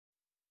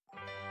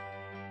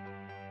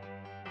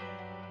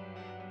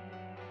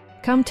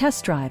Come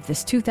test drive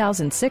this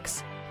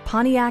 2006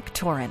 Pontiac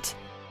Torrent.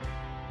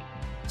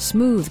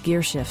 Smooth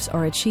gear shifts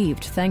are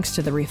achieved thanks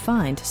to the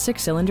refined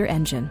 6-cylinder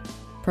engine,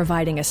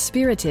 providing a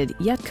spirited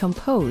yet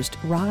composed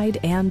ride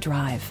and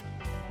drive.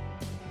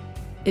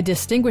 It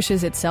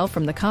distinguishes itself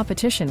from the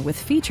competition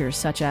with features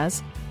such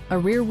as a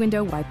rear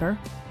window wiper,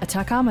 a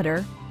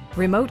tachometer,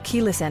 remote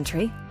keyless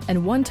entry,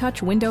 and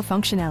one-touch window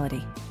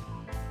functionality.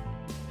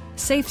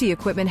 Safety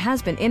equipment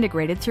has been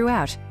integrated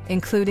throughout,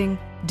 including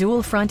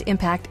dual front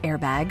impact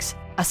airbags,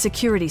 a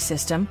security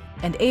system,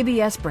 and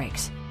ABS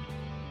brakes.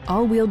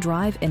 All-wheel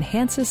drive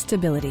enhances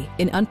stability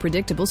in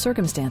unpredictable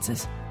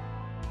circumstances.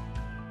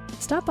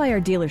 Stop by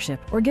our dealership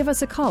or give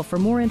us a call for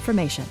more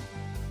information.